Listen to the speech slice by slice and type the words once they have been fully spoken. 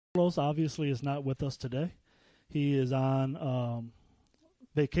Carlos obviously is not with us today. He is on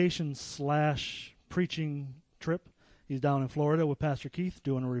vacation / preaching trip. He's down in Florida with Pastor Keith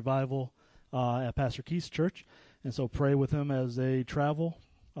doing a revival at Pastor Keith's church. And so pray with him as they travel.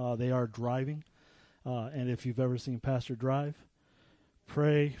 They are driving. And if you've ever seen Pastor drive,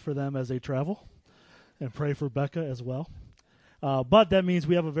 pray for them as they travel. And pray for Becca as well. But that means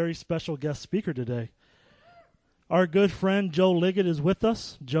we have a very special guest speaker today. Our good friend Joe Liggett is with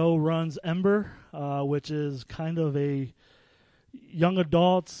us. Joe runs Ember, which is kind of a young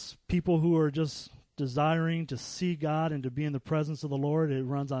adults, people who are just desiring to see God and to be in the presence of the Lord. It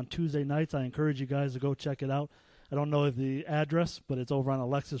runs on Tuesday nights. I encourage you guys to go check it out. I don't know the address, but it's over on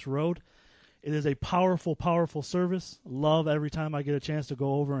Alexis Road. It is a powerful, powerful service. Love every time I get a chance to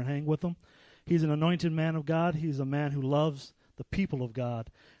go over and hang with him. He's an anointed man of God. He's a man who loves the people of God.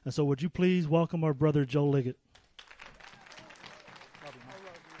 And so would you please welcome our brother Joe Liggett.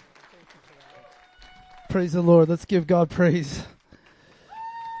 Praise the Lord. Let's give God praise.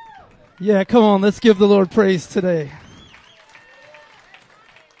 Yeah, come on. Let's give the Lord praise today.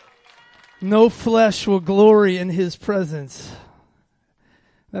 No flesh will glory in his presence.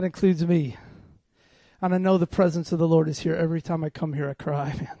 That includes me. And I know the presence of the Lord is here. Every time I come here, I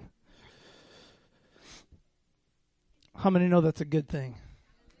cry, man. How many know that's a good thing?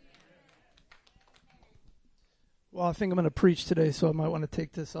 Well, I think I'm going to preach today, so I might want to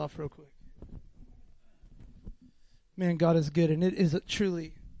take this off real quick. Man, God is good, and it is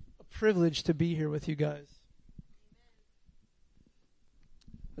truly a privilege to be here with you guys.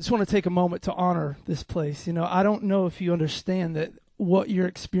 I just want to take a moment to honor this place. You know, I don't know if you understand that what you're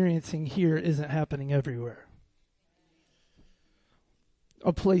experiencing here isn't happening everywhere.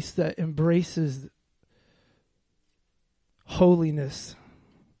 A place that embraces holiness,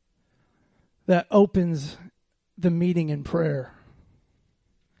 that opens the meeting in prayer,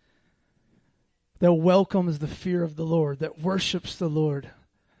 that welcomes the fear of the Lord, that worships the Lord,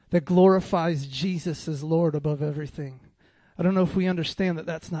 that glorifies Jesus as Lord above everything. I don't know if we understand that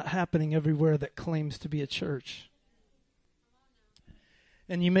that's not happening everywhere that claims to be a church.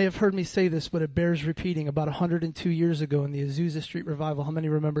 And you may have heard me say this, but it bears repeating. About 102 years ago in the Azusa Street revival, how many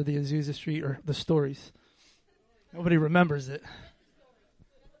remember the Azusa Street or the stories? Nobody remembers it.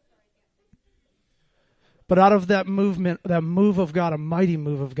 But out of that movement, that move of God, a mighty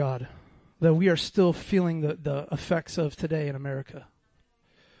move of God, that we are still feeling the effects of today in America.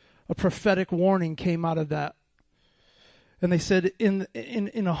 A prophetic warning came out of that. And they said, in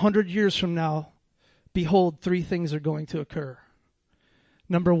 100 years from now, behold, 3 things are going to occur.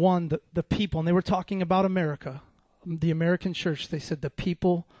 Number one, the people, and they were talking about America, the American church. They said the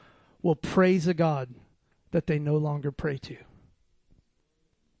people will praise a God that they no longer pray to.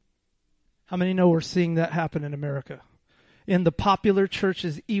 How many know we're seeing that happen in America? In the popular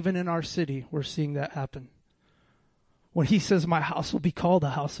churches, even in our city, we're seeing that happen. When he says, my house will be called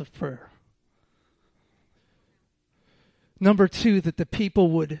a house of prayer. Number 2, that the people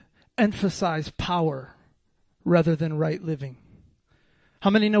would emphasize power rather than right living. How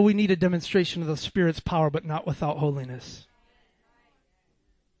many know we need a demonstration of the Spirit's power, but not without holiness?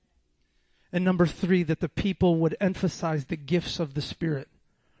 And number 3, that the people would emphasize the gifts of the Spirit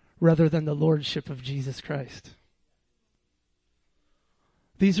rather than the lordship of Jesus Christ.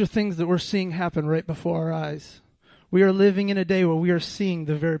 These are things that we're seeing happen right before our eyes. We are living in a day where we are seeing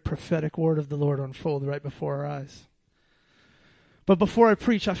the very prophetic word of the Lord unfold right before our eyes. But before I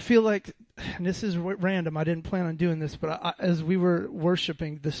preach, I feel like, and this is random, I didn't plan on doing this, but as we were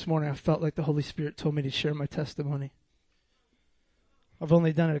worshiping this morning, I felt like the Holy Spirit told me to share my testimony. I've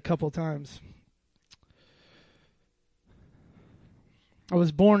only done it a couple times. I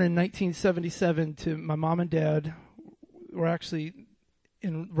was born in 1977 to my mom and dad. We're actually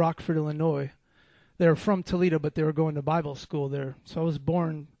in Rockford, Illinois. They were from Toledo, but they were going to Bible school there. So I was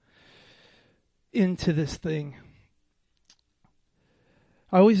born into this thing.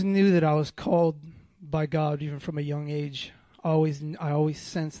 I always knew that I was called by God, even from a young age. I always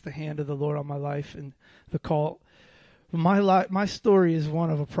sensed the hand of the Lord on my life and the call. My story is one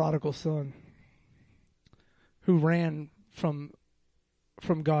of a prodigal son who ran from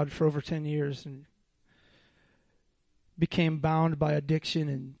God for over 10 years and became bound by addiction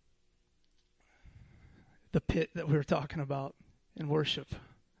and the pit that we were talking about in worship.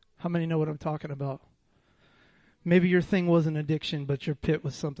 How many know what I'm talking about? Maybe your thing wasn't addiction, but your pit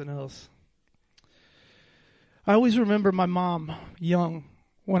was something else. I always remember my mom,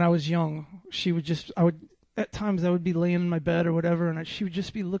 when I was young, at times I would be laying in my bed or whatever, and she would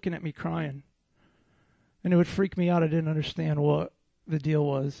just be looking at me crying. And it would freak me out. I didn't understand what the deal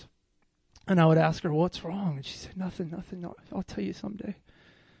was. And I would ask her, what's wrong? And she said, nothing, no, I'll tell you someday.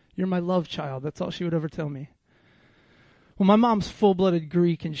 You're my love child. That's all she would ever tell me. Well, my mom's full-blooded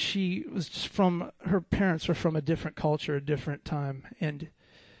Greek, and she was just her parents were from a different culture, a different time. And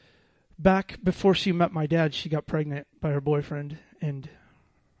back before she met my dad, she got pregnant by her boyfriend, and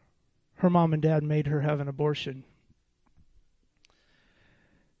her mom and dad made her have an abortion.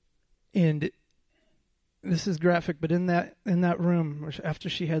 And this is graphic, but in that room, after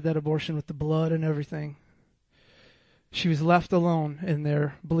she had that abortion with the blood and everything, she was left alone in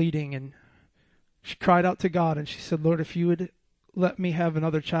there bleeding, and she cried out to God, and she said, Lord, if you would let me have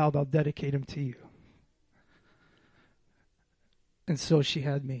another child, I'll dedicate him to you. And so she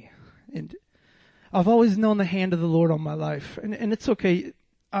had me. And I've always known the hand of the Lord on my life. And it's okay.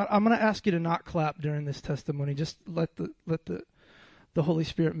 I'm going to ask you to not clap during this testimony. Just let the Holy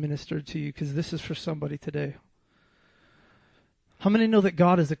Spirit minister to you, because this is for somebody today. How many know that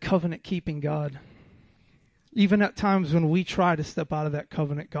God is a covenant-keeping God? Even at times when we try to step out of that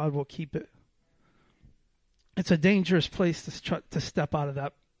covenant, God will keep it. It's a dangerous place to step out of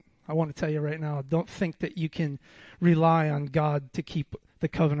that. I want to tell you right now, don't think that you can rely on God to keep the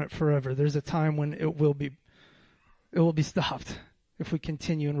covenant forever. There's a time when it will be stopped if we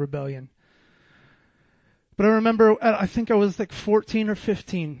continue in rebellion. But I remember, I think I was like 14 or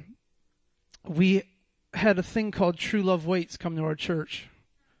 15. We had a thing called True Love Waits come to our church.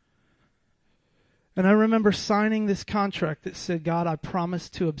 And I remember signing this contract that said, God, I promise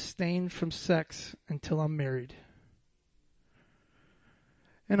to abstain from sex until I'm married.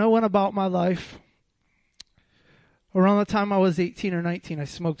 And I went about my life. Around the time I was 18 or 19, I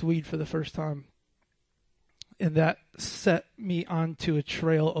smoked weed for the first time. And that set me onto a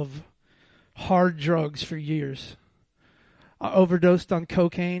trail of hard drugs for years. I overdosed on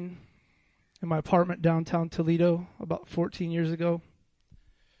cocaine in my apartment downtown Toledo about 14 years ago.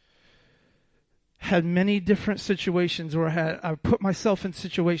 Had many different situations where I put myself in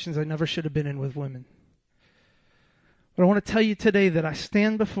situations I never should have been in with women. But I want to tell you today that I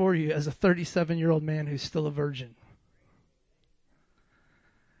stand before you as a 37-year-old man who's still a virgin.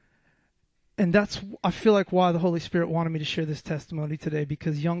 And that's, I feel like, why the Holy Spirit wanted me to share this testimony today,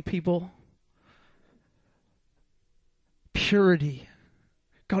 because young people, purity.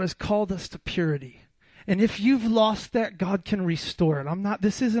 God has called us to purity. And if you've lost that, God can restore it.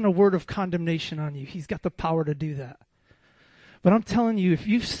 This isn't a word of condemnation on you. He's got the power to do that. But I'm telling you, if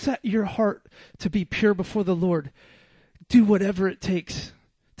you've set your heart to be pure before the Lord, do whatever it takes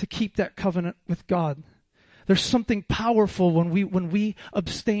to keep that covenant with God. There's something powerful when we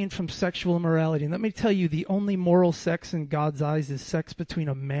abstain from sexual immorality. And let me tell you, the only moral sex in God's eyes is sex between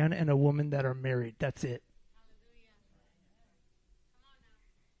a man and a woman that are married. That's it.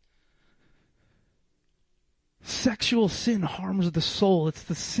 Sexual sin harms the soul. It's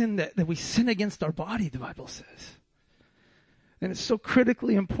the sin that we sin against our body, the Bible says. And it's so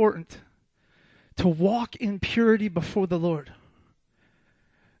critically important to walk in purity before the Lord.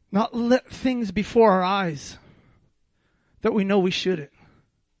 Not let things before our eyes that we know we shouldn't.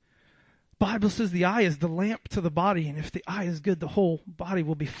 The Bible says the eye is the lamp to the body, and if the eye is good, the whole body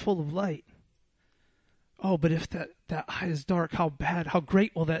will be full of light. Oh, but if that eye is dark, how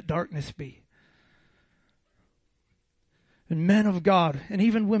great will that darkness be? And men of God, and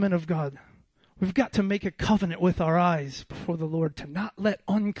even women of God, we've got to make a covenant with our eyes before the Lord to not let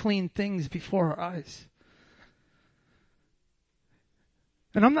unclean things before our eyes.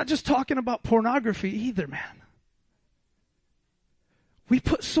 And I'm not just talking about pornography either, man. We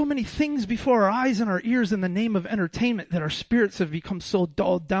put so many things before our eyes and our ears in the name of entertainment that our spirits have become so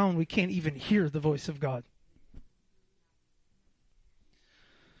dulled down we can't even hear the voice of God.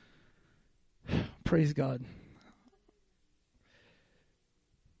 Praise God.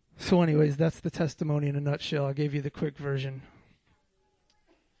 So anyways, that's the testimony in a nutshell. I gave you the quick version.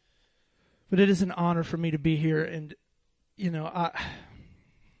 But it is an honor for me to be here. And,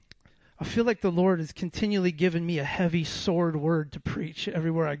 I feel like the Lord has continually given me a heavy sword word to preach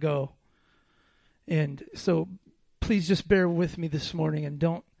everywhere I go. And so please just bear with me this morning and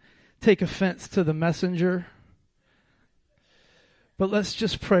don't take offense to the messenger. But let's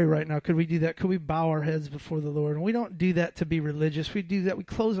just pray right now. Could we do that? Could we bow our heads before the Lord? And we don't do that to be religious. We do that. We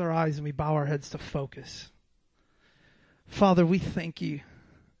close our eyes and we bow our heads to focus. Father, we thank you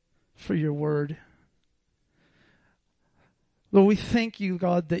for your word. Lord, we thank you,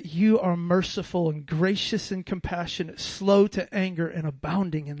 God, that you are merciful and gracious and compassionate, slow to anger and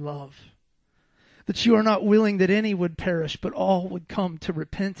abounding in love. That you are not willing that any would perish, but all would come to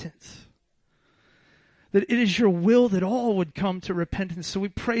repentance. That it is your will that all would come to repentance. So we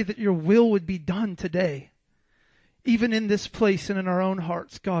pray that your will would be done today. Even in this place and in our own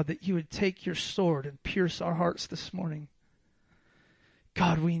hearts, God, that you would take your sword and pierce our hearts this morning.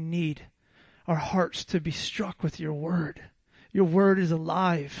 God, we need our hearts to be struck with your word. Your word is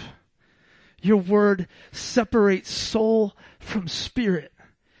alive. Your word separates soul from spirit,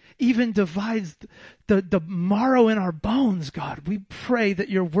 even divides the marrow in our bones, God. We pray that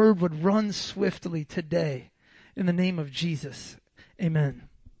your word would run swiftly today in the name of Jesus. Amen.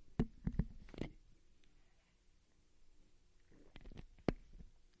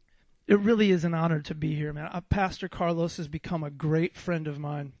 It really is an honor to be here, man. Pastor Carlos has become a great friend of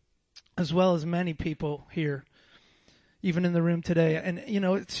mine, as well as many people here, even in the room today. And, you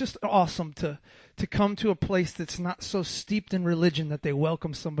know, it's just awesome to come to a place that's not so steeped in religion that they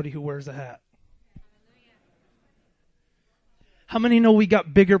welcome somebody who wears a hat. How many know we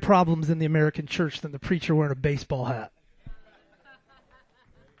got bigger problems in the American church than the preacher wearing a baseball hat?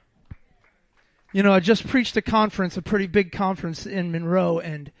 You know, I just preached a conference, a pretty big conference in Monroe,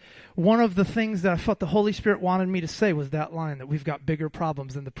 and one of the things that I felt the Holy Spirit wanted me to say was that line, that we've got bigger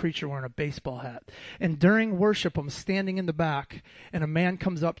problems than the preacher wearing a baseball hat. And during worship, I'm standing in the back, and a man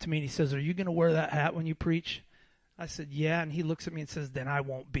comes up to me and he says, "Are you going to wear that hat when you preach?" I said, "Yeah," and he looks at me and says, "Then I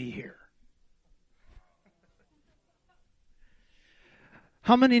won't be here."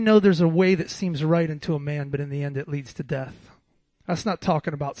 How many know there's a way that seems right unto a man, but in the end it leads to death? That's not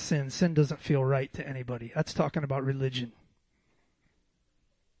talking about sin. Sin doesn't feel right to anybody. That's talking about religion.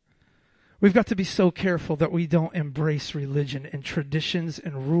 We've got to be so careful that we don't embrace religion and traditions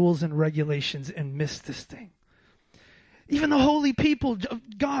and rules and regulations and miss this thing. Even the holy people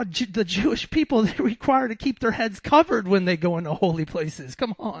of God, the Jewish people, they're required to keep their heads covered when they go into holy places.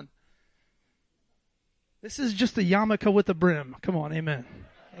 Come on. This is just a yarmulke with a brim. Come on, amen.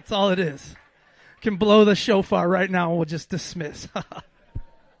 That's all it is. Can blow the shofar right now and we'll just dismiss.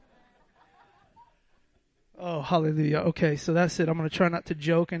 Oh, hallelujah. Okay, so that's it. I'm going to try not to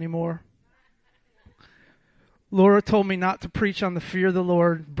joke anymore. Laura told me not to preach on the fear of the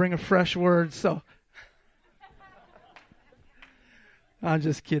Lord, bring a fresh word, so I'm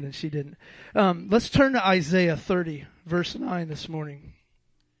just kidding. She didn't. Let's turn to Isaiah 30, verse 9 this morning.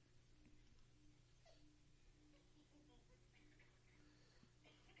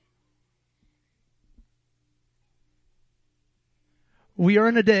 We are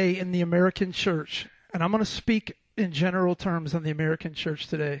in a day in the American church, and I'm going to speak in general terms on the American church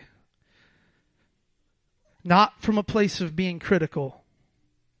today. Not from a place of being critical.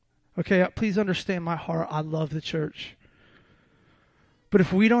 Okay, please understand my heart. I love the church. But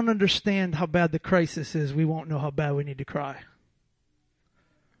if we don't understand how bad the crisis is, we won't know how bad we need to cry.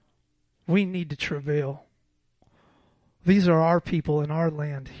 We need to travail. These are our people in our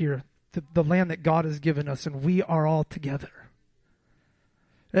land here, the land that God has given us, and we are all together.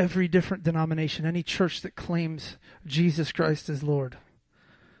 Every different denomination, any church that claims Jesus Christ as Lord.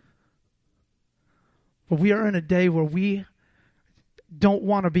 But we are in a day where we don't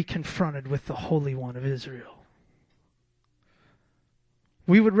want to be confronted with the Holy One of Israel.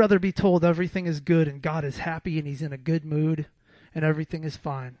 We would rather be told everything is good and God is happy and He's in a good mood and everything is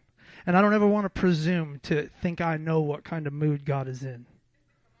fine. And I don't ever want to presume to think I know what kind of mood God is in.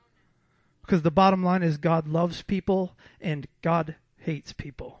 Because the bottom line is God loves people and God hates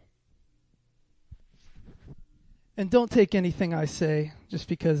people. And don't take anything I say just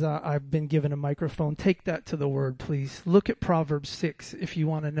because I've been given a microphone. Take that to the Word, please. Look at Proverbs 6 if you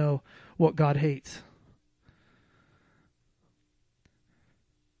want to know what God hates.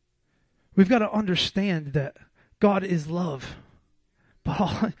 We've got to understand that God is love.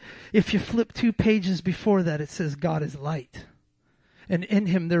 But if you flip 2 pages before that, it says God is light. And in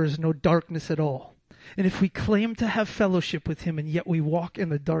Him there is no darkness at all. And if we claim to have fellowship with Him and yet we walk in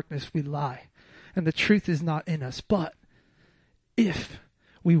the darkness, we lie. And the truth is not in us. But if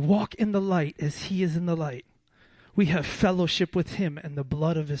we walk in the light as He is in the light, we have fellowship with Him and the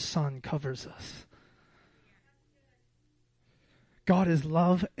blood of His Son covers us. God is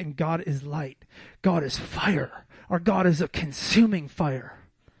love and God is light. God is fire. Our God is a consuming fire.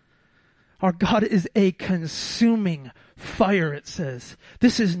 Our God is a consuming fire, it says.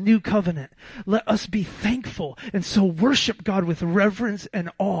 This is new covenant. Let us be thankful and so worship God with reverence and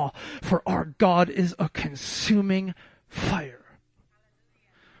awe, for our God is a consuming fire.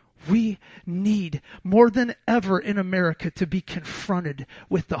 We need more than ever in America to be confronted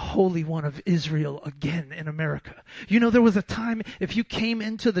with the Holy One of Israel again in America. You know, there was a time if you came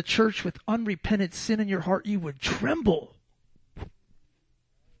into the church with unrepented sin in your heart, you would tremble.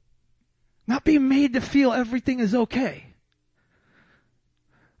 Not being made to feel everything is okay.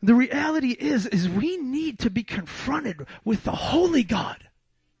 The reality is we need to be confronted with the Holy God.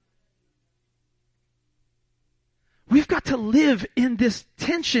 We've got to live in this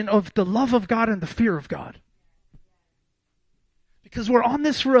tension of the love of God and the fear of God. Because we're on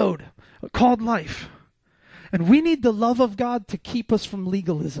this road called life. And we need the love of God to keep us from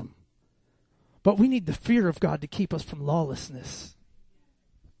legalism. But we need the fear of God to keep us from lawlessness.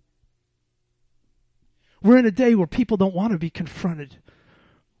 We're in a day where people don't want to be confronted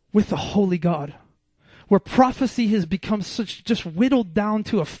with the holy God. Where prophecy has become such just whittled down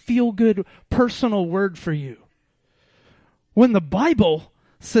to a feel-good personal word for you. When the Bible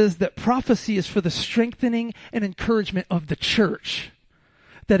says that prophecy is for the strengthening and encouragement of the church.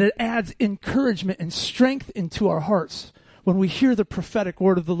 That it adds encouragement and strength into our hearts when we hear the prophetic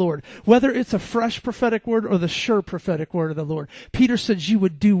word of the Lord. Whether it's a fresh prophetic word or the sure prophetic word of the Lord. Peter says you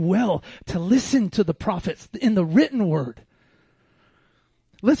would do well to listen to the prophets in the written word.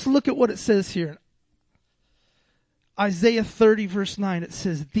 Let's look at what it says here. Isaiah 30 verse 9, it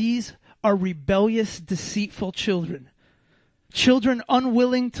says, "These are rebellious, deceitful children. Children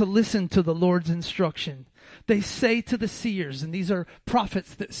unwilling to listen to the Lord's instruction. They say to the seers," and these are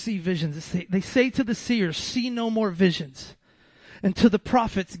prophets that see visions. They say to the seers, "See no more visions." And to the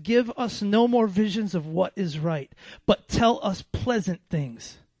prophets, "Give us no more visions of what is right, but tell us pleasant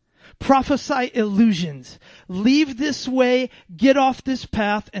things. Prophesy illusions. Leave this way, get off this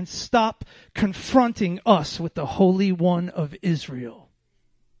path, and stop confronting us with the Holy One of Israel."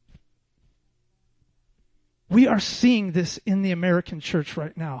 We are seeing this in the American church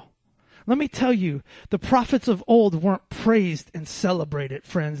right now. Let me tell you, the prophets of old weren't praised and celebrated,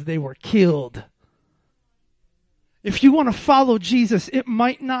 friends. They were killed. If you want to follow Jesus, it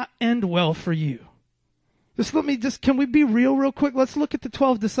might not end well for you. Can we be real quick? Let's look at the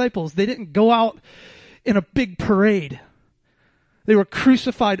 12 disciples. They didn't go out in a big parade. They were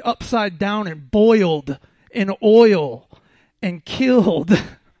crucified upside down and boiled in oil and killed.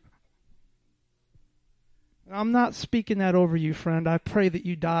 I'm not speaking that over you, friend. I pray that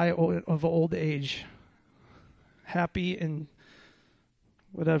you die of old age. Happy and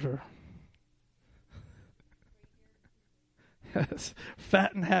whatever. Yes,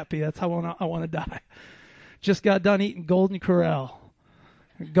 fat and happy. That's how I want to die. Just got done eating Golden Corral.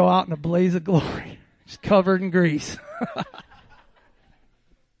 Go out in a blaze of glory. Just covered in grease.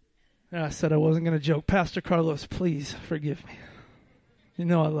 I said I wasn't going to joke. Pastor Carlos, please forgive me. You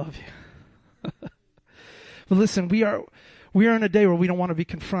know I love you. But listen, we are in a day where we don't want to be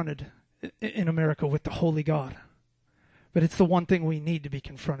confronted in America with the holy God. But it's the one thing we need to be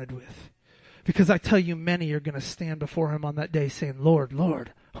confronted with. Because I tell you, many are going to stand before him on that day saying, "Lord,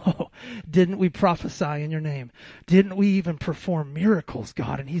 Lord, oh, didn't we prophesy in your name? Didn't we even perform miracles,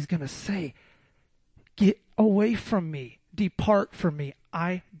 God?" And he's going to say, "Get away from me. Depart from me.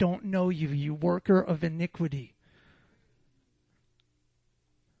 I don't know you, you worker of iniquity."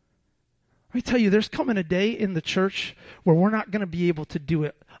 Let me tell you, there's coming a day in the church where we're not going to be able to do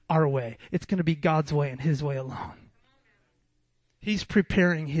it our way. It's going to be God's way and his way alone. He's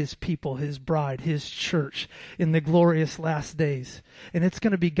preparing his people, his bride, his church in the glorious last days. And it's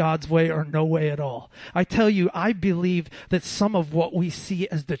going to be God's way or no way at all. I tell you, I believe that some of what we see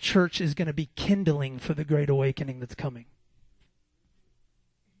as the church is going to be kindling for the great awakening that's coming.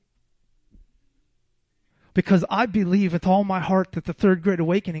 Because I believe with all my heart that the third great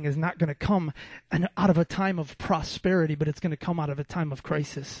awakening is not going to come out of a time of prosperity, but it's going to come out of a time of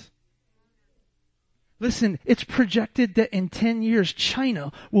crisis. Listen, it's projected that in 10 years,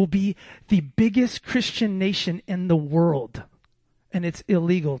 China will be the biggest Christian nation in the world. And it's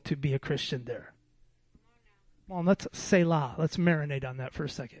illegal to be a Christian there. Well, let's Selah. Let's marinate on that for a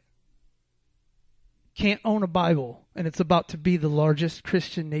second. Can't own a Bible, and it's about to be the largest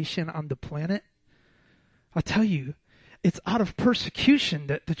Christian nation on the planet. I tell you, it's out of persecution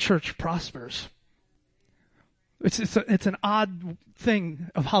that the church prospers. It's an odd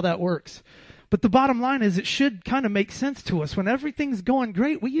thing of how that works. But the bottom line is it should kind of make sense to us. When everything's going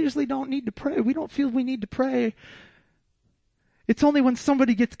great, we usually don't need to pray. We don't feel we need to pray. It's only when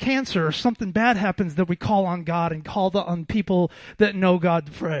somebody gets cancer or something bad happens that we call on God and call on people that know God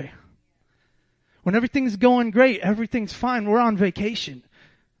to pray. When everything's going great, everything's fine, we're on vacation.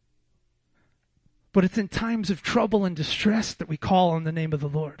 But it's in times of trouble and distress that we call on the name of the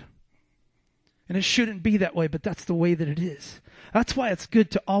Lord. And it shouldn't be that way, but that's the way that it is. That's why it's good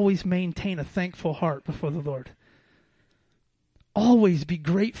to always maintain a thankful heart before the Lord. Always be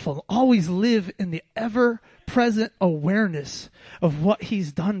grateful. Always live in the ever-present awareness of what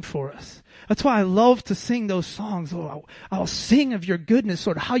he's done for us. That's why I love to sing those songs. Lord, I'll sing of your goodness,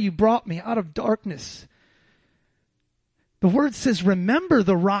 Lord, how you brought me out of darkness. The word says, remember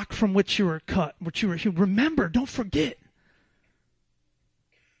the rock from which you were cut, remember, don't forget.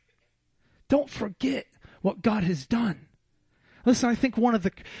 Don't forget what God has done. Listen, I think one of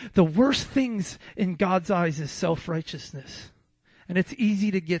the worst things in God's eyes is self-righteousness. And it's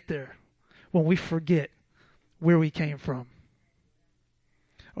easy to get there when we forget where we came from.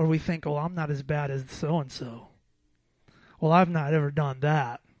 Or we think, oh, I'm not as bad as so-and-so. Well, I've not ever done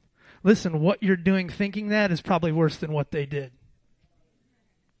that. Listen, what you're doing thinking that is probably worse than what they did.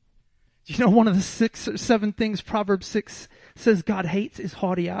 Do you know one of the 6 or 7 things Proverbs 6 says God hates is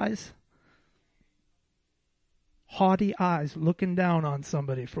haughty eyes? Haughty eyes, looking down on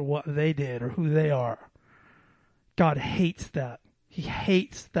somebody for what they did or who they are. God hates that. He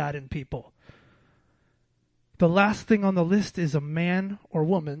hates that in people. The last thing on the list is a man or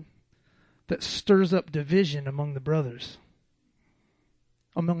woman that stirs up division among the brothers,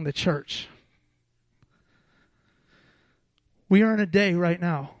 among the church. We are in a day right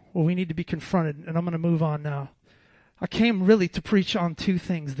now where we need to be confronted, and I'm going to move on now. I came really to preach on 2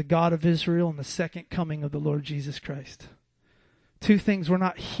 things, the God of Israel and the second coming of the Lord Jesus Christ. 2 things we're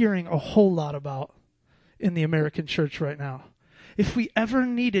not hearing a whole lot about in the American church right now. If we ever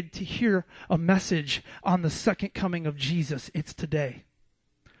needed to hear a message on the second coming of Jesus, it's today.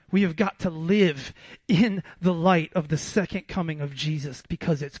 We have got to live in the light of the second coming of Jesus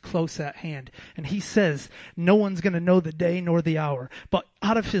because it's close at hand. And he says no one's going to know the day nor the hour. But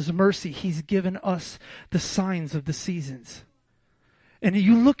out of his mercy, he's given us the signs of the seasons. And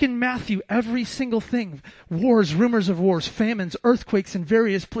you look in Matthew, every single thing, wars, rumors of wars, famines, earthquakes in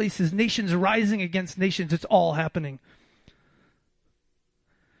various places, nations rising against nations, it's all happening.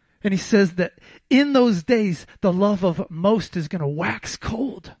 And he says that in those days, the love of most is going to wax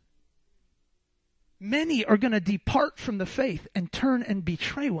cold. Many are going to depart from the faith and turn and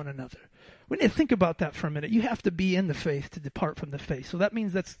betray one another. We need to think about that for a minute. You have to be in the faith to depart from the faith. So that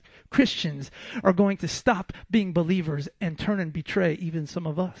means that Christians are going to stop being believers and turn and betray even some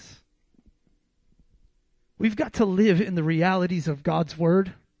of us. We've got to live in the realities of God's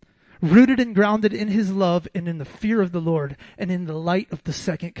word, rooted and grounded in his love and in the fear of the Lord and in the light of the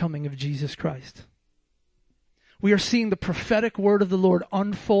second coming of Jesus Christ. We are seeing the prophetic word of the Lord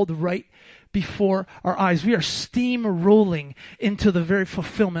unfold right before our eyes. We are steamrolling into the very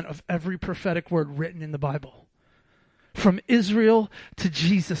fulfillment of every prophetic word written in the Bible. From Israel to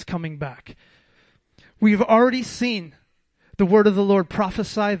Jesus coming back. We've already seen the word of the Lord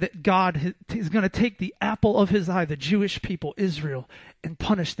prophesy that God is going to take the apple of his eye, the Jewish people, Israel, and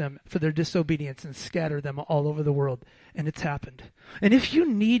punish them for their disobedience and scatter them all over the world. And it's happened. And if you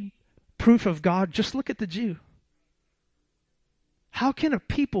need proof of God, just look at the Jew. How can a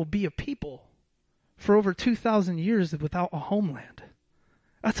people be a people for over 2,000 years without a homeland?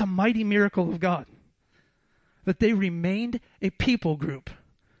 That's a mighty miracle of God. That they remained a people group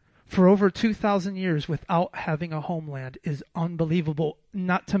for over 2,000 years without having a homeland is unbelievable,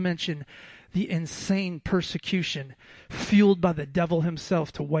 not to mention the insane persecution fueled by the devil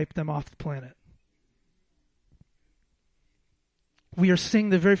himself to wipe them off the planet. We are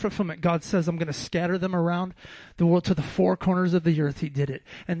seeing the very fulfillment. God says, I'm going to scatter them around the world to the 4 corners of the earth. He did it.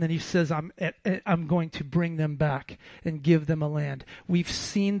 And then he says, I'm going to bring them back and give them a land. We've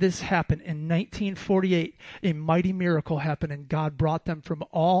seen this happen. In 1948, a mighty miracle happened, and God brought them from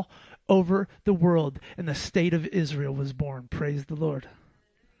all over the world, and the state of Israel was born. Praise the Lord.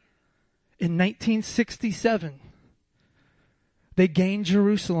 In 1967, they gained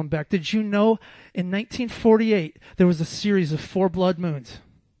Jerusalem back. Did you know in 1948 there was a series of 4 blood moons?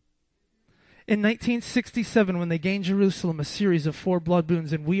 In 1967, when they gained Jerusalem, a series of 4 blood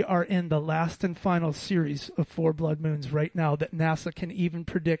moons, and we are in the last and final series of 4 blood moons right now that NASA can even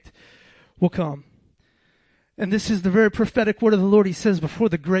predict will come. And this is the very prophetic word of the Lord. He says, before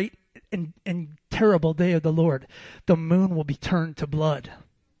the great and terrible day of the Lord, the moon will be turned to blood.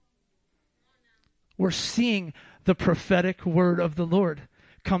 We're seeing the prophetic word of the Lord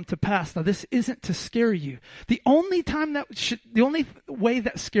come to pass. Now, this isn't to scare you. The only way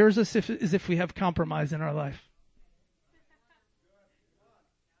that scares us is if we have compromise in our life.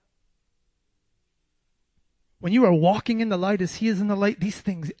 When you are walking in the light as he is in the light, these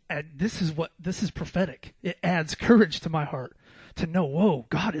things this is prophetic. It adds courage to my heart to know, whoa,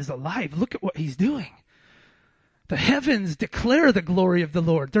 God is alive. Look at what he's doing. The heavens declare the glory of the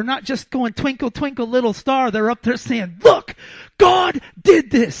Lord. They're not just going, twinkle, twinkle, little star. They're up there saying, look, God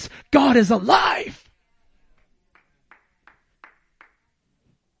did this. God is alive.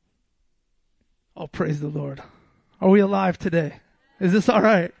 Oh, praise the Lord. Are we alive today? Is this all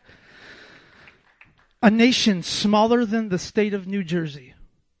right? A nation smaller than the state of New Jersey,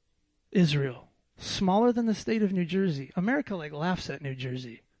 Israel, smaller than the state of New Jersey. America laughs at New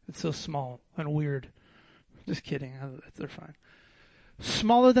Jersey. It's so small and weird. Just kidding. They're fine.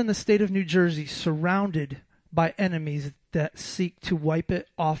 Smaller than the state of New Jersey, surrounded by enemies that seek to wipe it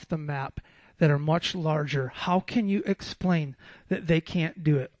off the map. that are much larger. How can you explain that they can't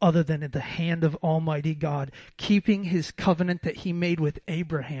do it other than in the hand of Almighty God, keeping his covenant that he made with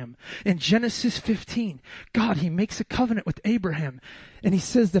Abraham? In Genesis 15, God, he makes a covenant with Abraham, and he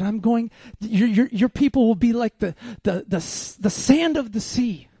says that your people will be like the sand of the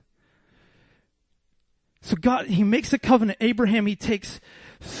sea. So God, he makes a covenant. Abraham, he takes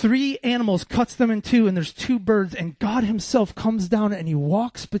 3 animals, cuts them in 2, and there's 2 birds, and God himself comes down and he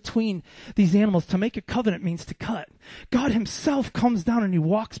walks between these animals. To make a covenant means to cut. God himself comes down and he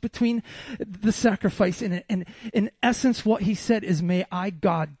walks between the sacrifice. And in essence, what he said is, may I,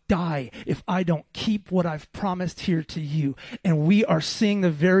 God, die if I don't keep what I've promised here to you. And we are seeing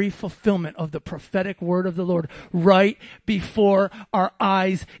the very fulfillment of the prophetic word of the Lord right before our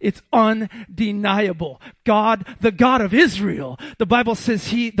eyes. It's undeniable. God, the God of Israel, the Bible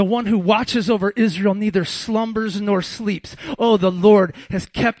says the one who watches over Israel neither slumbers nor sleeps. Oh, the Lord has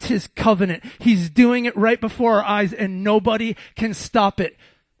kept his covenant. He's doing it right before our eyes, and nobody can stop it.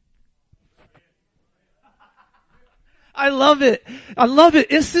 I love it. I love it.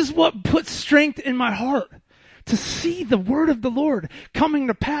 This is what puts strength in my heart, to see the word of the Lord coming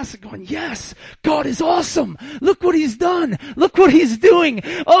to pass and going, yes, God is awesome. Look what he's done. Look what he's doing.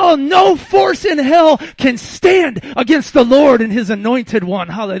 Oh, no force in hell can stand against the Lord and his anointed one.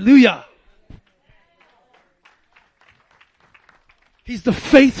 Hallelujah. He's the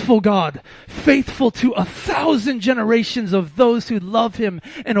faithful God, faithful to 1,000 generations of those who love him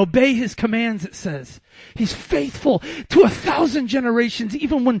and obey his commands, it says. He's faithful to 1,000 generations,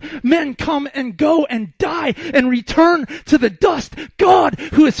 even when men come and go and die and return to the dust. God,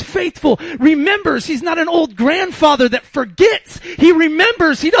 who is faithful, remembers. He's not an old grandfather that forgets. He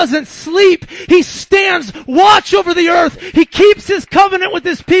remembers. He doesn't sleep. He stands watch over the earth. He keeps his covenant with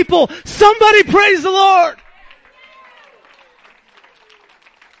his people. Somebody praise the Lord.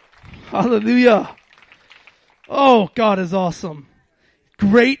 Hallelujah. Oh, God is awesome.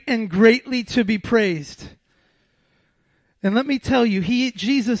 Great and greatly to be praised. And let me tell you,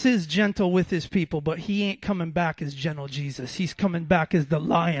 Jesus is gentle with his people, but he ain't coming back as gentle Jesus. He's coming back as the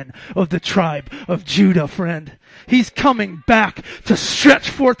Lion of the tribe of Judah, friend. He's coming back to stretch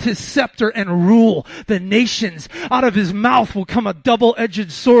forth his scepter and rule the nations. Out of his mouth will come a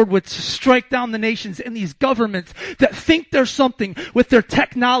double-edged sword which strike down the nations, and these governments that think they're something with their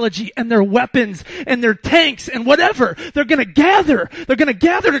technology and their weapons and their tanks and whatever, they're going to gather. They're going to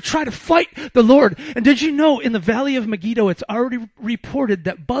gather to try to fight the Lord. And did you know in the Valley of Megiddo, it's already reported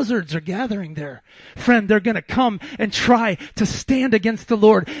that buzzards are gathering there. Friend, they're going to come and try to stand against the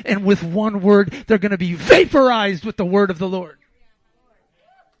Lord. And with one word, they're going to be vaporized with the word of the Lord.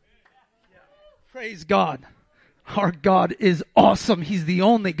 Praise God. Our God is awesome. He's the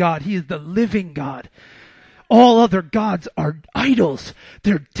only God. He is the living God. All other gods are idols.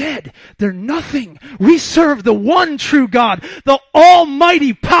 They're dead. They're nothing. We serve the one true God, the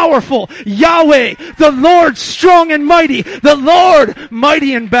almighty, powerful Yahweh, the Lord strong and mighty, the Lord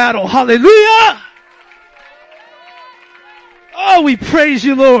mighty in battle. Hallelujah! Oh, we praise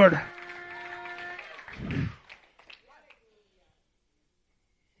you, Lord.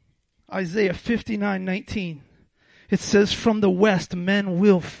 Isaiah 59:19. It says, from the west men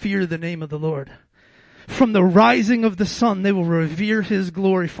will fear the name of the Lord. From the rising of the sun, they will revere his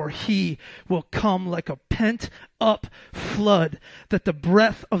glory, for he will come like a pent-up flood that the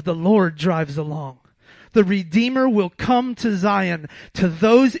breath of the Lord drives along. The Redeemer will come to Zion, to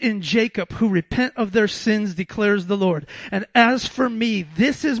those in Jacob who repent of their sins, declares the Lord. And as for me,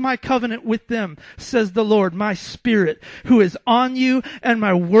 this is my covenant with them, says the Lord, my spirit who is on you, and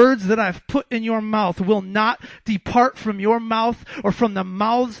my words that I've put in your mouth will not depart from your mouth, or from the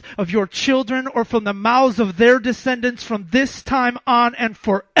mouths of your children, or from the mouths of their descendants from this time on and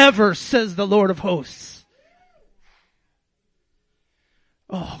forever, says the Lord of hosts.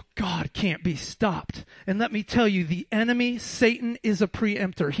 Oh, God can't be stopped. And let me tell you, the enemy, Satan, is a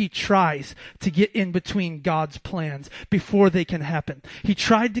preemptor. He tries to get in between God's plans before they can happen. He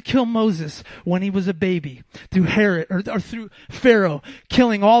tried to kill Moses when he was a baby through Herod or through Pharaoh,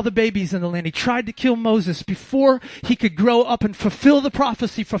 killing all the babies in the land. He tried to kill Moses before he could grow up and fulfill the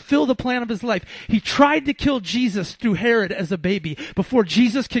prophecy, fulfill the plan of his life. He tried to kill Jesus through Herod as a baby before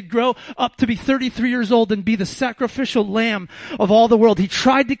Jesus could grow up to be 33 years old and be the sacrificial lamb of all the world. He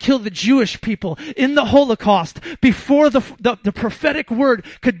tried to kill the Jewish people in the Holocaust before the prophetic word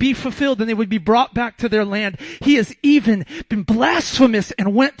could be fulfilled and they would be brought back to their land. He has even been blasphemous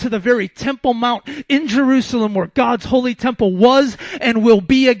and went to the very Temple Mount in Jerusalem where God's holy temple was and will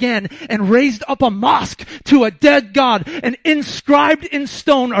be again, and raised up a mosque to a dead God, and inscribed in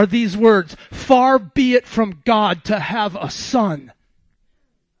stone are these words, far be it from God to have a son.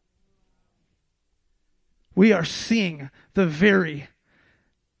 We are seeing the very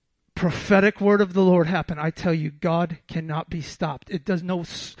prophetic word of the Lord happen. I tell you, God cannot be stopped. It does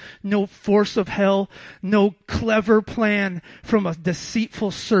no force of hell, no clever plan from a deceitful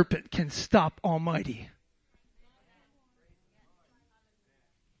serpent can stop Almighty.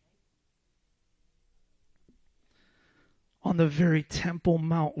 On the very Temple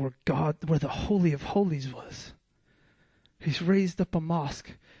Mount where the Holy of Holies was, He's raised up a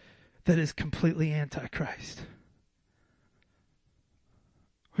mosque that is completely antichrist.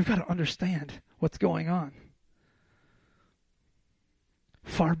 We've got to understand what's going on.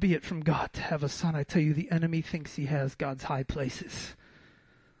 Far be it from God to have a son. I tell you, the enemy thinks he has God's high places.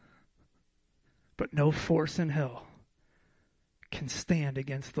 But no force in hell can stand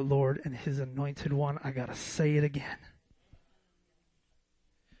against the Lord and His anointed one. I got to say it again.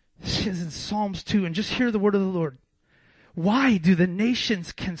 This is in Psalms 2, and just hear the word of the Lord. Why do the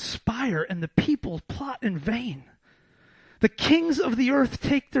nations conspire and the people plot in vain? The kings of the earth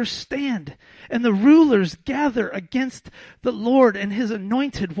take their stand, and the rulers gather against the Lord and His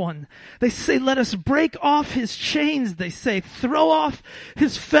anointed one. They say, let us break off His chains, they say, throw off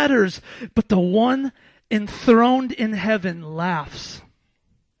His fetters. But the one enthroned in heaven laughs.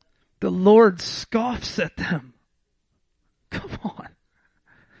 The Lord scoffs at them. Come on.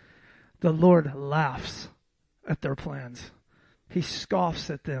 The Lord laughs at their plans. He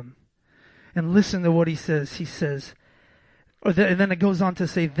scoffs at them. And listen to what He says. He says, and then it goes on to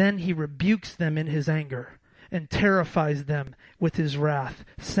say, then He rebukes them in His anger and terrifies them with His wrath,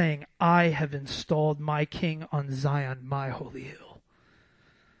 saying, I have installed my king on Zion, my holy hill.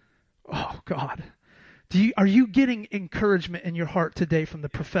 Oh, God. Are you getting encouragement in your heart today from the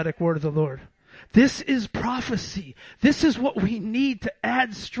prophetic word of the Lord? This is prophecy. This is what we need to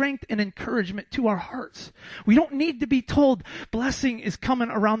add strength and encouragement to our hearts. We don't need to be told blessing is coming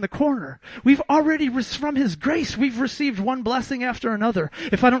around the corner. We've already, from His grace, we've received one blessing after another.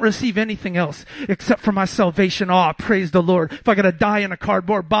 If I don't receive anything else except for my salvation, praise the Lord. If I got to die in a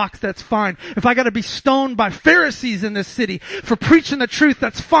cardboard box, that's fine. If I got to be stoned by Pharisees in this city for preaching the truth,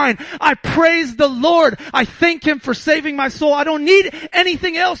 that's fine. I praise the Lord. I thank Him for saving my soul. I don't need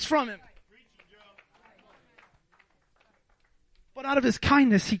anything else from Him. But out of His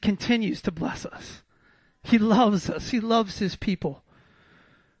kindness, He continues to bless us. He loves us. He loves His people.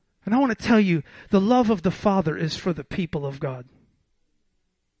 And I want to tell you, the love of the Father is for the people of God.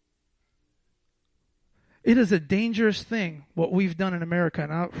 It is a dangerous thing, what we've done in America.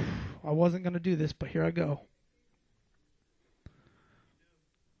 And I wasn't going to do this, but here I go.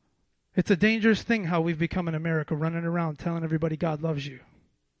 It's a dangerous thing how we've become in America, running around telling everybody God loves you.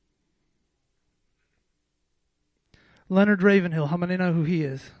 Leonard Ravenhill, how many know who he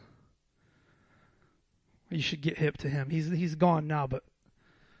is? You should get hip to him. He's gone now, but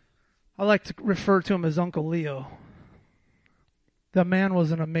I like to refer to him as Uncle Leo. That man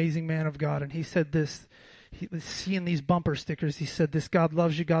was an amazing man of God, and he said this. He was seeing these bumper stickers. He said this, God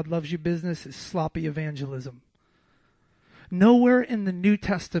loves you business is sloppy evangelism. Nowhere in the New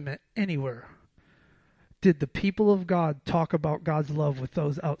Testament, anywhere, did the people of God talk about God's love with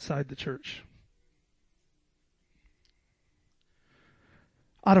those outside the church.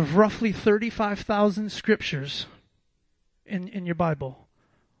 Out of roughly 35,000 scriptures in your Bible,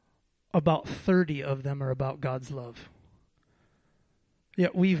 about 30 of them are about God's love.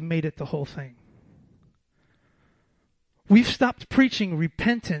 Yet we've made it the whole thing. We've stopped preaching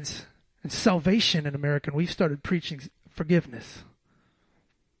repentance and salvation in America, and we've started preaching forgiveness.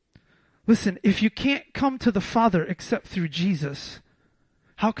 Listen, if you can't come to the Father except through Jesus,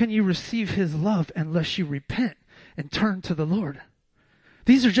 how can you receive His love unless you repent and turn to the Lord?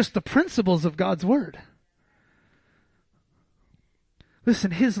 These are just the principles of God's Word.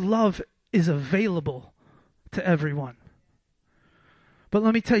 Listen, His love is available to everyone. But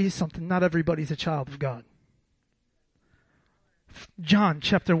let me tell you something, not everybody's a child of God. John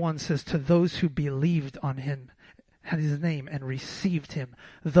chapter 1 says, to those who believed on Him, had His name, and received Him,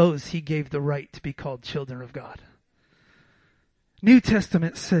 those He gave the right to be called children of God. New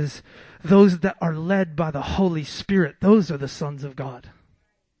Testament says, those that are led by the Holy Spirit, those are the sons of God.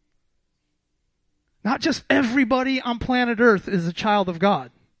 Not just everybody on planet Earth is a child of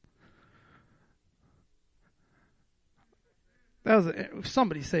God.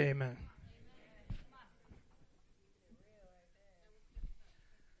 Somebody say amen.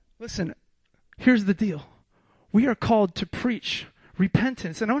 Listen, here's the deal. We are called to preach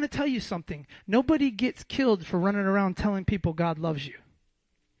repentance. And I want to tell you something. Nobody gets killed for running around telling people God loves you.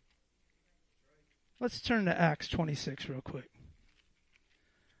 Let's turn to Acts 26 real quick.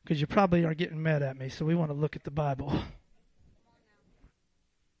 Because you probably are getting mad at me, so we want to look at the Bible.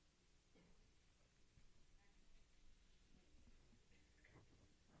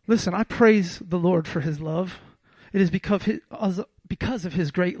 Listen, I praise the Lord for his love. It is because of his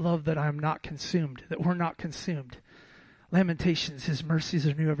great love that I am not consumed, that we're not consumed. Lamentations, his mercies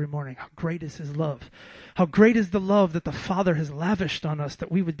are new every morning. How great is his love. How great is the love that the Father has lavished on us that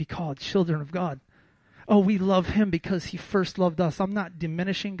we would be called children of God. Oh, we love him because he first loved us. I'm not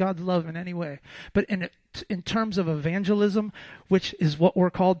diminishing God's love in any way. But in terms of evangelism, which is what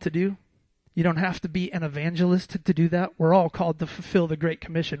we're called to do, you don't have to be an evangelist to do that. We're all called to fulfill the Great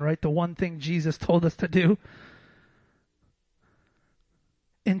Commission, right? The one thing Jesus told us to do.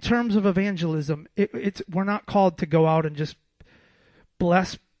 In terms of evangelism, we're not called to go out and just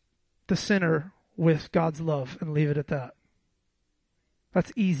bless the sinner with God's love and leave it at that.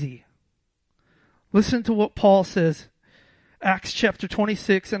 That's easy. Listen to what Paul says, Acts chapter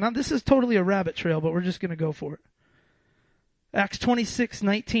 26, and this is totally a rabbit trail, but we're just going to go for it. Acts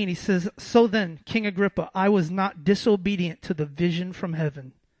 26:19, he says, "So then, King Agrippa, I was not disobedient to the vision from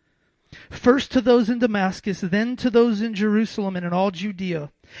heaven. First to those in Damascus, then to those in Jerusalem and in all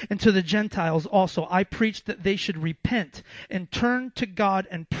Judea, and to the Gentiles also, I preached that they should repent and turn to God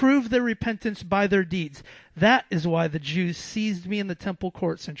and prove their repentance by their deeds. That is why the Jews seized me in the temple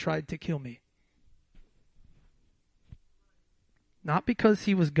courts and tried to kill me." Not because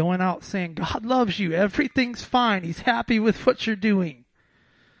he was going out saying, God loves you, everything's fine, he's happy with what you're doing.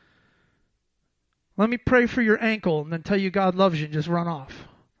 Let me pray for your ankle and then tell you God loves you and just run off.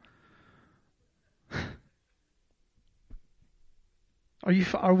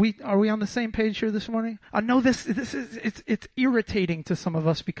 Are we on the same page here this morning? I know it's irritating to some of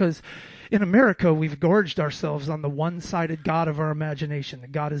us because in America we've gorged ourselves on the one-sided God of our imagination.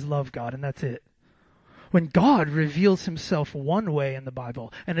 That God is love God, and that's it. When God reveals himself one way in the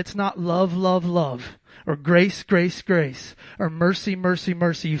Bible, and it's not love, love, love, or grace, grace, grace, or mercy, mercy,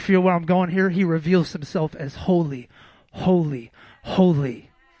 mercy. You feel where I'm going here? He reveals himself as holy, holy,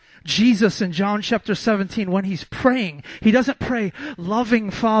 holy. Jesus in John chapter 17, when he's praying, he doesn't pray loving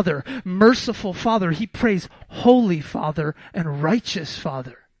Father, merciful Father. He prays holy Father and righteous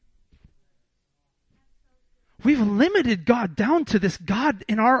Father. We've limited God down to this God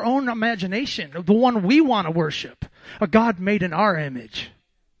in our own imagination, the one we want to worship, a God made in our image.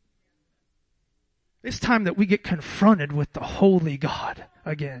 It's time that we get confronted with the holy God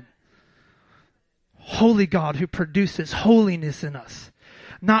again. Holy God who produces holiness in us.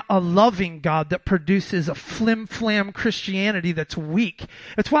 Not a loving God that produces a flim-flam Christianity that's weak.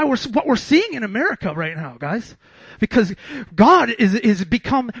 That's why what we're seeing in America right now, guys. Because God is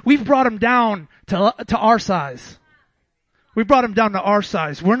become, we've brought him down to our size. We brought him down to our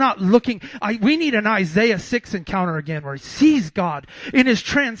size. We're not looking, we need an Isaiah 6 encounter again where he sees God in his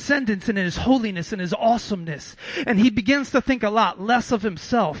transcendence and in his holiness and his awesomeness. And he begins to think a lot less of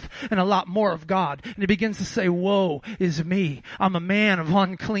himself and a lot more of God. And he begins to say, woe is me. I'm a man of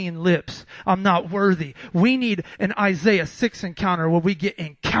unclean lips. I'm not worthy. We need an Isaiah 6 encounter where we get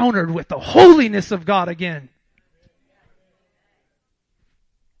encountered with the holiness of God again.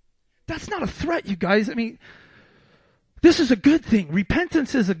 That's not a threat, you guys. I mean, this is a good thing.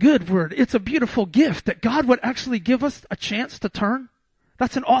 Repentance is a good word. It's a beautiful gift that God would actually give us a chance to turn.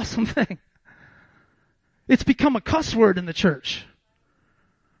 That's an awesome thing. It's become a cuss word in the church.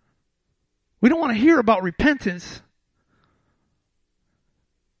 We don't want to hear about repentance.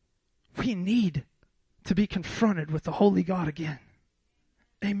 We need to be confronted with the holy God again.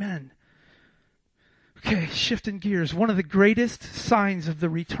 Amen. Okay, shifting gears. One of the greatest signs of the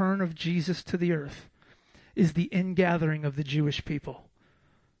return of Jesus to the earth is the ingathering of the Jewish people.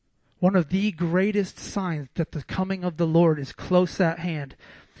 One of the greatest signs that the coming of the Lord is close at hand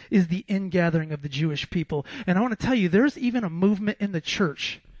is the ingathering of the Jewish people. And I want to tell you, there's even a movement in the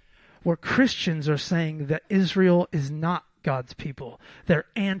church where Christians are saying that Israel is not God's people. They're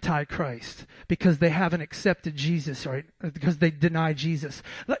anti-Christ because they haven't accepted Jesus, right? Because they deny Jesus.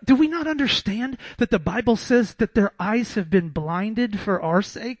 Do we not understand that the Bible says that their eyes have been blinded for our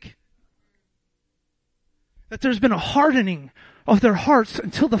sake? That there's been a hardening of their hearts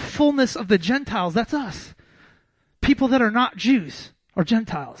until the fullness of the Gentiles, that's us, people that are not Jews or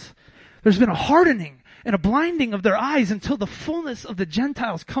Gentiles. There's been a hardening and a blinding of their eyes until the fullness of the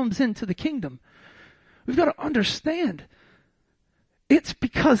Gentiles comes into the kingdom. We've got to understand it's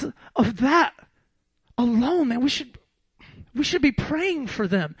because of that alone, man. We should be praying for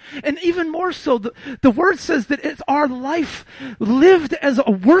them. And even more so, the word says that it's our life lived as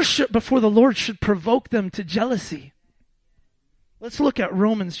a worship before the Lord should provoke them to jealousy. Let's look at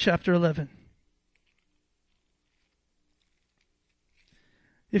Romans chapter 11.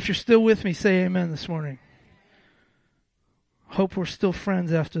 If you're still with me, say amen this morning. Hope we're still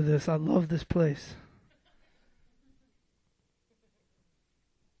friends after this. I love this place.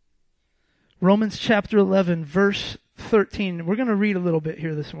 Romans chapter 11, verse 13. We're going to read a little bit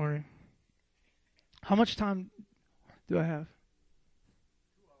here this morning. How much time do I have?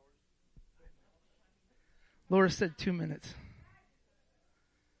 Laura said 2 minutes.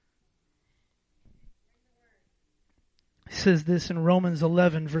 He says this in Romans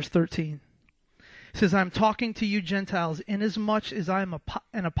 11, verse 13. He says, I'm talking to you Gentiles, inasmuch as I am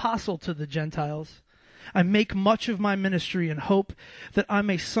an apostle to the Gentiles. I make much of my ministry in hope that I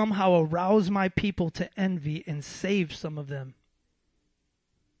may somehow arouse my people to envy and save some of them.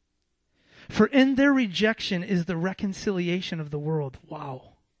 For in their rejection is the reconciliation of the world.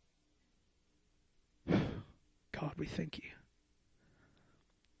 Wow. God, we thank you.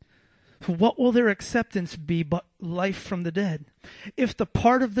 For what will their acceptance be but life from the dead? If the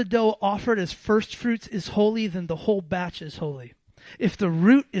part of the dough offered as first fruits is holy, then the whole batch is holy. If the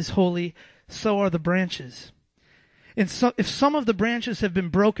root is holy, so are the branches. And so, if some of the branches have been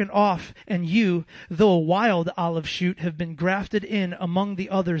broken off, and you, though a wild olive shoot, have been grafted in among the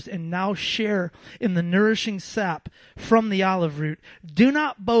others, and now share in the nourishing sap from the olive root, do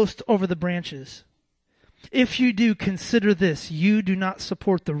not boast over the branches. If you do, consider this: you do not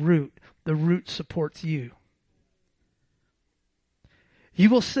support the root supports you. You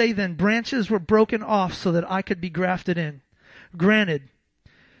will say then, branches were broken off so that I could be grafted in. Granted,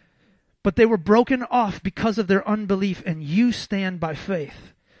 but they were broken off because of their unbelief, and you stand by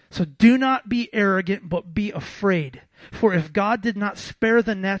faith. So do not be arrogant, but be afraid. For if God did not spare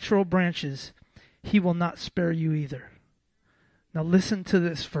the natural branches, he will not spare you either. Now listen to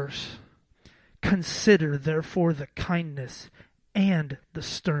this verse. Consider, therefore, the kindness and the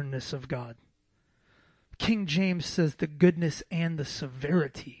sternness of God. King James says the goodness and the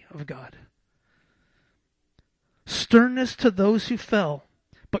severity of God. Sternness to those who fell,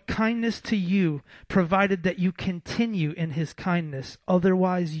 but kindness to you, provided that you continue in his kindness.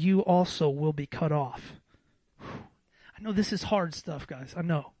 Otherwise, you also will be cut off. I know this is hard stuff, guys. I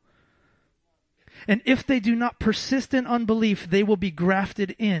know. And if they do not persist in unbelief, they will be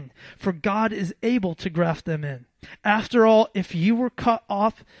grafted in, for God is able to graft them in. After all, if you were cut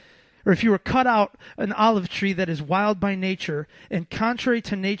out an olive tree that is wild by nature, and contrary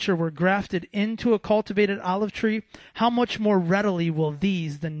to nature were grafted into a cultivated olive tree, how much more readily will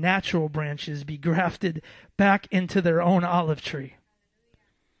these, the natural branches, be grafted back into their own olive tree?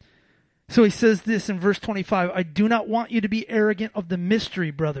 So he says this in verse 25, I do not want you to be arrogant of the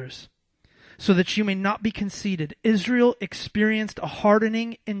mystery, brothers, so that you may not be conceited. Israel experienced a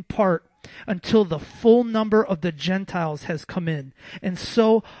hardening in part until the full number of the Gentiles has come in. And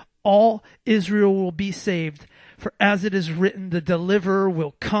so all Israel will be saved. For as it is written, the deliverer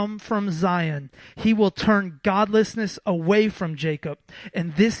will come from Zion. He will turn godlessness away from Jacob.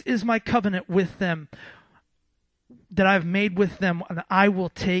 And this is my covenant with them that I've made with them, and I will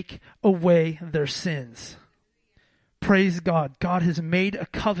take away their sins. Praise God. God has made a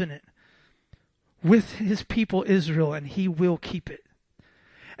covenant with his people Israel, and he will keep it.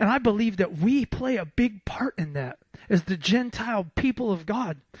 And I believe that we play a big part in that as the Gentile people of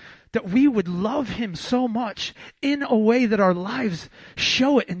God, that we would love him so much in a way that our lives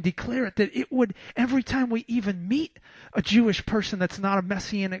show it and declare it, that it would, every time we even meet a Jewish person that's not a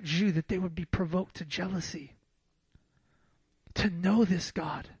Messianic Jew, that they would be provoked to jealousy, to know this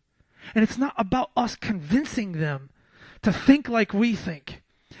God. And it's not about us convincing them to think like we think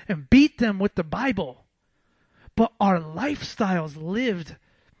and beat them with the Bible, but our lifestyles lived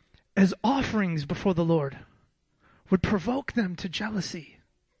as offerings before the Lord would provoke them to jealousy.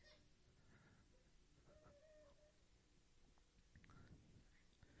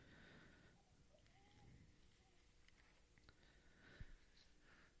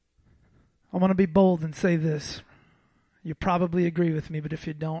 I want to be bold and say this. You probably agree with me, but if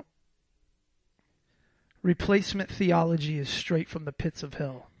you don't, replacement theology is straight from the pits of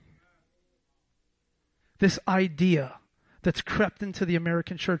hell. This idea that's crept into the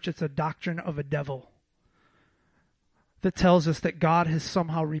American church, it's a doctrine of a devil that tells us that God has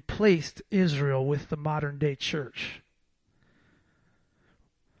somehow replaced Israel with the modern day church.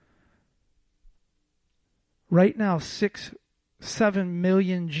 Right now, 6-7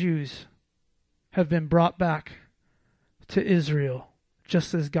 million Jews have been brought back to Israel,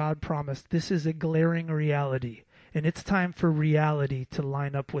 just as God promised. This is a glaring reality, and it's time for reality to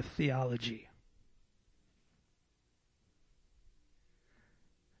line up with theology.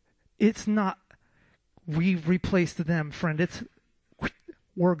 It's not we've replaced them, friend. It's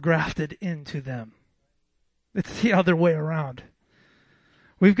we're grafted into them. It's the other way around.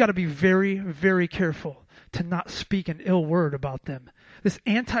 We've got to be very, very careful to not speak an ill word about them. This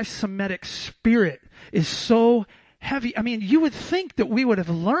anti-Semitic spirit is so heavy. I mean, you would think that we would have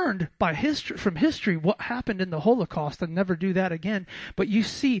learned from history what happened in the Holocaust and never do that again. But you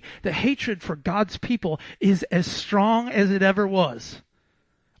see, the hatred for God's people is as strong as it ever was.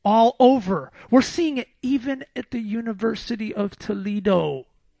 All over. We're seeing it even at the University of Toledo.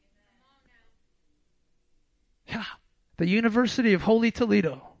 Yeah, the University of Holy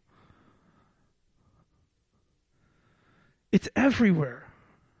Toledo. It's everywhere.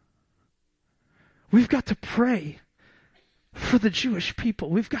 We've got to pray for the Jewish people.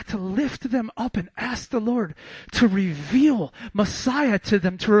 We've got to lift them up and ask the Lord to reveal Messiah to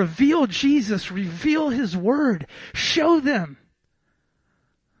them, to reveal Jesus, reveal His Word, show them.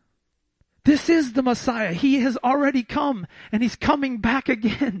 This is the Messiah. He has already come, and He's coming back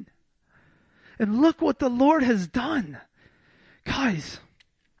again. And look what the Lord has done. Guys,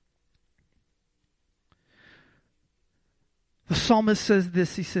 the psalmist says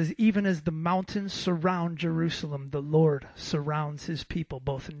this, he says, even as the mountains surround Jerusalem, the Lord surrounds His people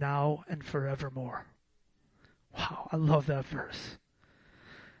both now and forevermore. Wow, I love that verse.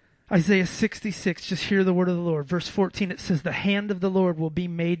 Isaiah 66, just hear the word of the Lord. Verse 14, it says, the hand of the Lord will be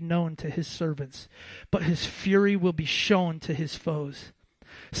made known to His servants, but His fury will be shown to His foes.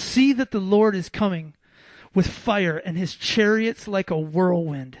 See that the Lord is coming with fire, and His chariots like a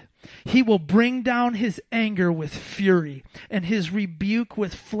whirlwind. He will bring down His anger with fury, and His rebuke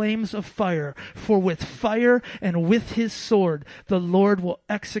with flames of fire. For with fire and with His sword the Lord will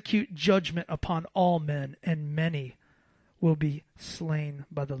execute judgment upon all men, and many will be slain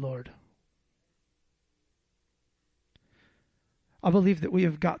by the Lord. I believe that we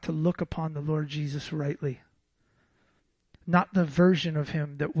have got to look upon the Lord Jesus rightly. Not the version of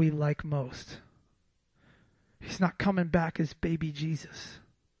Him that we like most. He's not coming back as baby Jesus.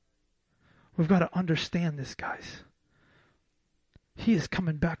 We've got to understand this, guys. He is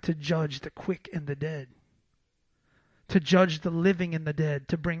coming back to judge the quick and the dead. To judge the living and the dead.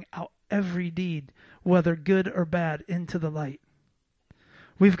 To bring out every deed, whether good or bad, into the light.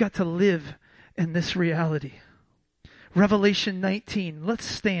 We've got to live in this reality. Revelation 19. Let's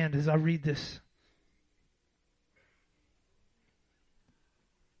stand as I read this.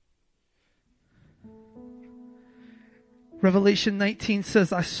 Revelation 19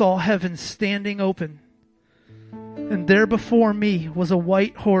 says, I saw heaven standing open, and there before me was a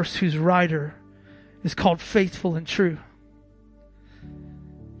white horse whose rider is called Faithful and True.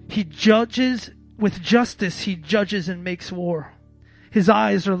 He judges with justice, He judges and makes war. His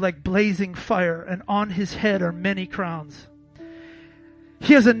eyes are like blazing fire, and on His head are many crowns.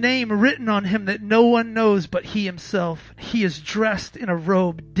 He has a name written on Him that no one knows but He Himself. He is dressed in a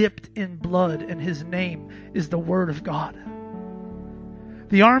robe dipped in blood, and His name is the Word of God.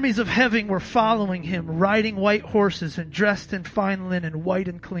 The armies of heaven were following Him, riding white horses and dressed in fine linen, white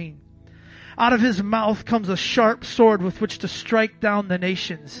and clean. Out of His mouth comes a sharp sword with which to strike down the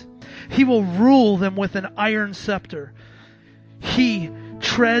nations. He will rule them with an iron scepter. He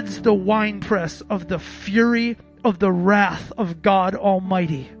treads the winepress of the fury of the wrath of God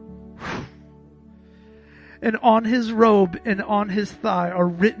Almighty. And on His robe and on His thigh are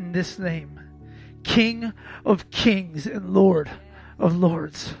written this name, King of Kings and Lord of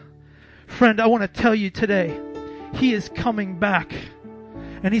Lords. Friend, I want to tell you today, He is coming back.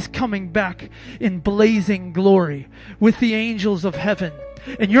 And He's coming back in blazing glory with the angels of heaven.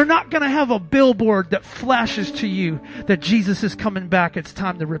 And you're not going to have a billboard that flashes to you that Jesus is coming back. It's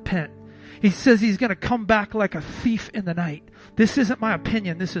time to repent. He says He's going to come back like a thief in the night. This isn't my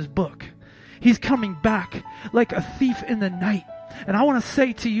opinion. This is book. He's coming back like a thief in the night. And I want to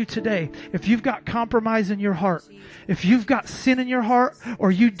say to you today, if you've got compromise in your heart, if you've got sin in your heart, or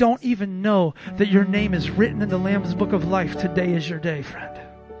you don't even know that your name is written in the Lamb's Book of Life, today is your day, friend.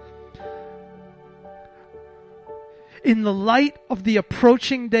 In the light of the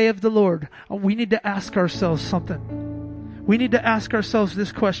approaching day of the Lord, we need to ask ourselves something. We need to ask ourselves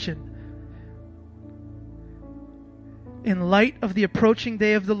this question. In light of the approaching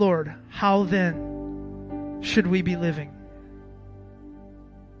day of the Lord, how then should we be living?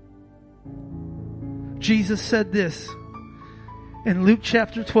 Jesus said this in Luke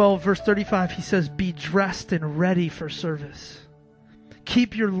chapter 12, verse 35. He says, be dressed and ready for service.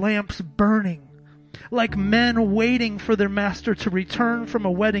 Keep your lamps burning, like men waiting for their master to return from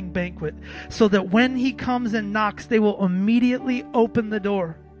a wedding banquet, so that when he comes and knocks, they will immediately open the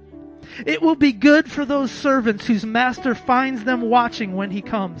door. It will be good for those servants whose master finds them watching when he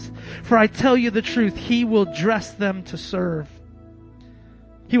comes. For I tell you the truth, he will dress them to serve.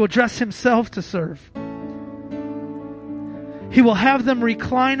 He will dress himself to serve. He will have them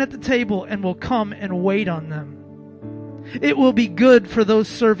recline at the table and will come and wait on them. It will be good for those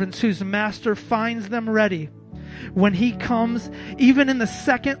servants whose master finds them ready. when he comes, even in the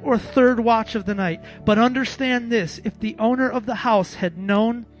second or third watch of the night. But understand this, if the owner of the house had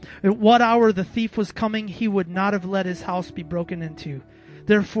known at what hour the thief was coming, he would not have let his house be broken into.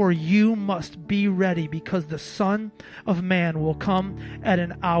 Therefore you must be ready, because the Son of Man will come at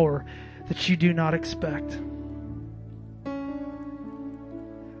an hour that you do not expect.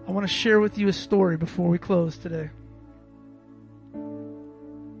 I want to share with you a story before we close today.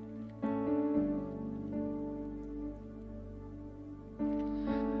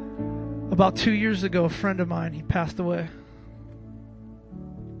 About 2 years ago, a friend of mine, he passed away.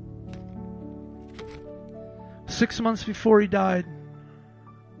 6 months before he died,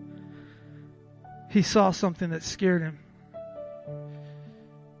 he saw something that scared him.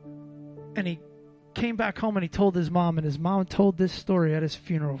 And he came back home and he told his mom, and his mom told this story at his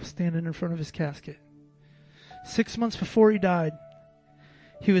funeral, standing in front of his casket. 6 months before he died,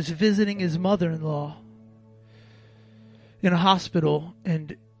 he was visiting his mother-in-law in a hospital,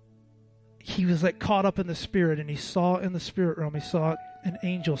 and he was like caught up in the spirit, and he saw in the spirit realm, he saw an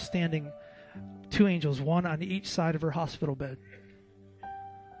angel standing, 2 angels, one on each side of her hospital bed.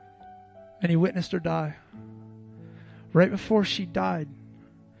 And he witnessed her die. Right before she died,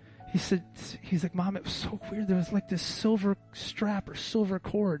 he's like, Mom, it was so weird. There was like this silver strap or silver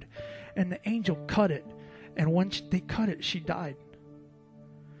cord, and the angel cut it. And when they cut it, she died.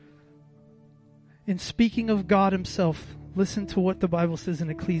 In speaking of God himself, listen to what the Bible says in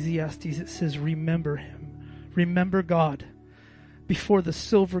Ecclesiastes. It says, remember him. Remember God before the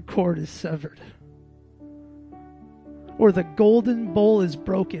silver cord is severed, or the golden bowl is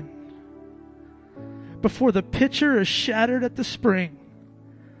broken, before the pitcher is shattered at the spring,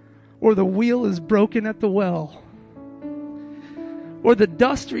 or the wheel is broken at the well, or the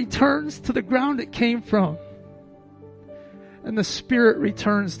dust returns to the ground it came from, and the spirit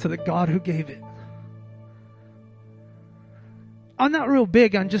returns to the God who gave it. I'm not real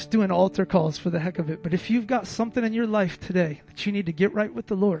big on just doing altar calls for the heck of it, but if you've got something in your life today that you need to get right with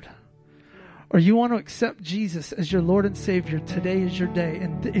the Lord, or you want to accept Jesus as your Lord and Savior, today is your day.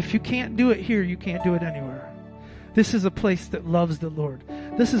 And if you can't do it here, you can't do it anywhere. This is a place that loves the Lord.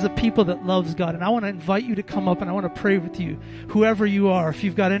 This is a people that loves God. And I want to invite you to come up, and I want to pray with you, whoever you are. If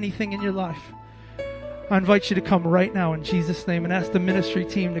you've got anything in your life, I invite you to come right now in Jesus' name, and ask the ministry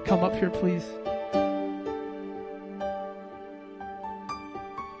team to come up here, please.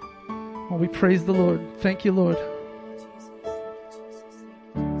 Well, we praise the Lord. Thank you, Lord.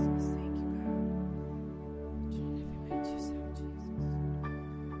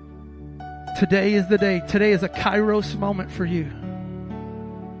 Today is the day. Today is a Kairos moment for you.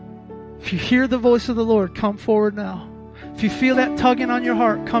 If you hear the voice of the Lord, come forward now. If you feel that tugging on your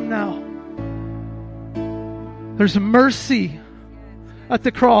heart, come now. There's mercy at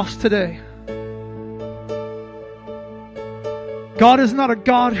the cross today. God is not a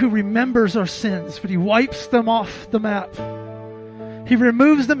God who remembers our sins, but he wipes them off the map. He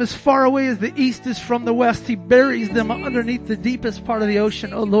removes them as far away as the east is from the west. He buries them underneath the deepest part of the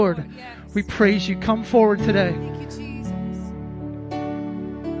ocean. Oh Lord, we praise you. Come forward today. Thank you, Jesus.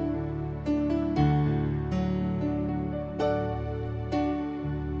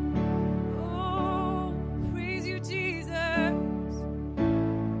 Oh, praise you, Jesus.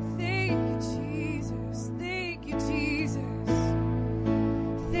 Thank you, Jesus. Thank you, Jesus.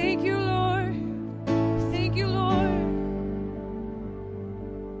 Thank you, Lord. Thank you, Lord.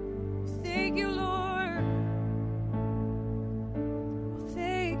 Thank you, Lord.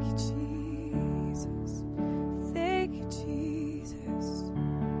 Thank you, Jesus. Thank you, Jesus.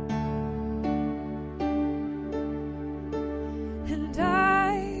 And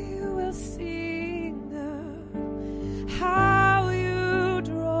I will sing of how you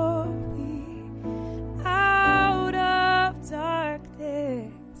drove me out of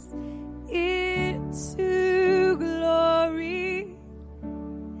darkness into glory.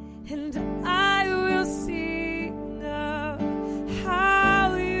 And I will sing of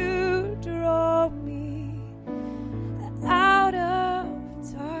how you drove me out of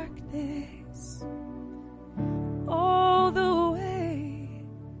darkness all the way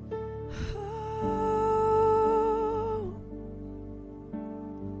home.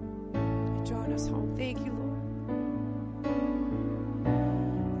 You're drawing us home. Thank you, Lord.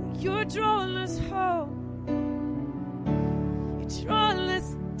 You're drawing us home. You're drawing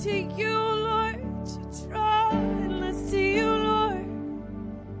us to you, Lord. You're drawing us to you, Lord.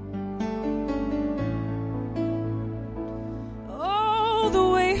 All the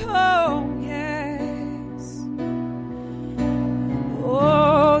way home, yes.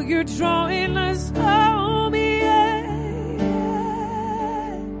 Oh, you're drawing us home, yes.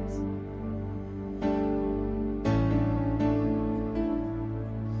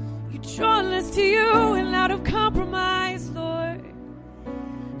 drawn us to you and out of compromise, Lord.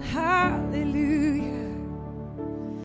 Hallelujah.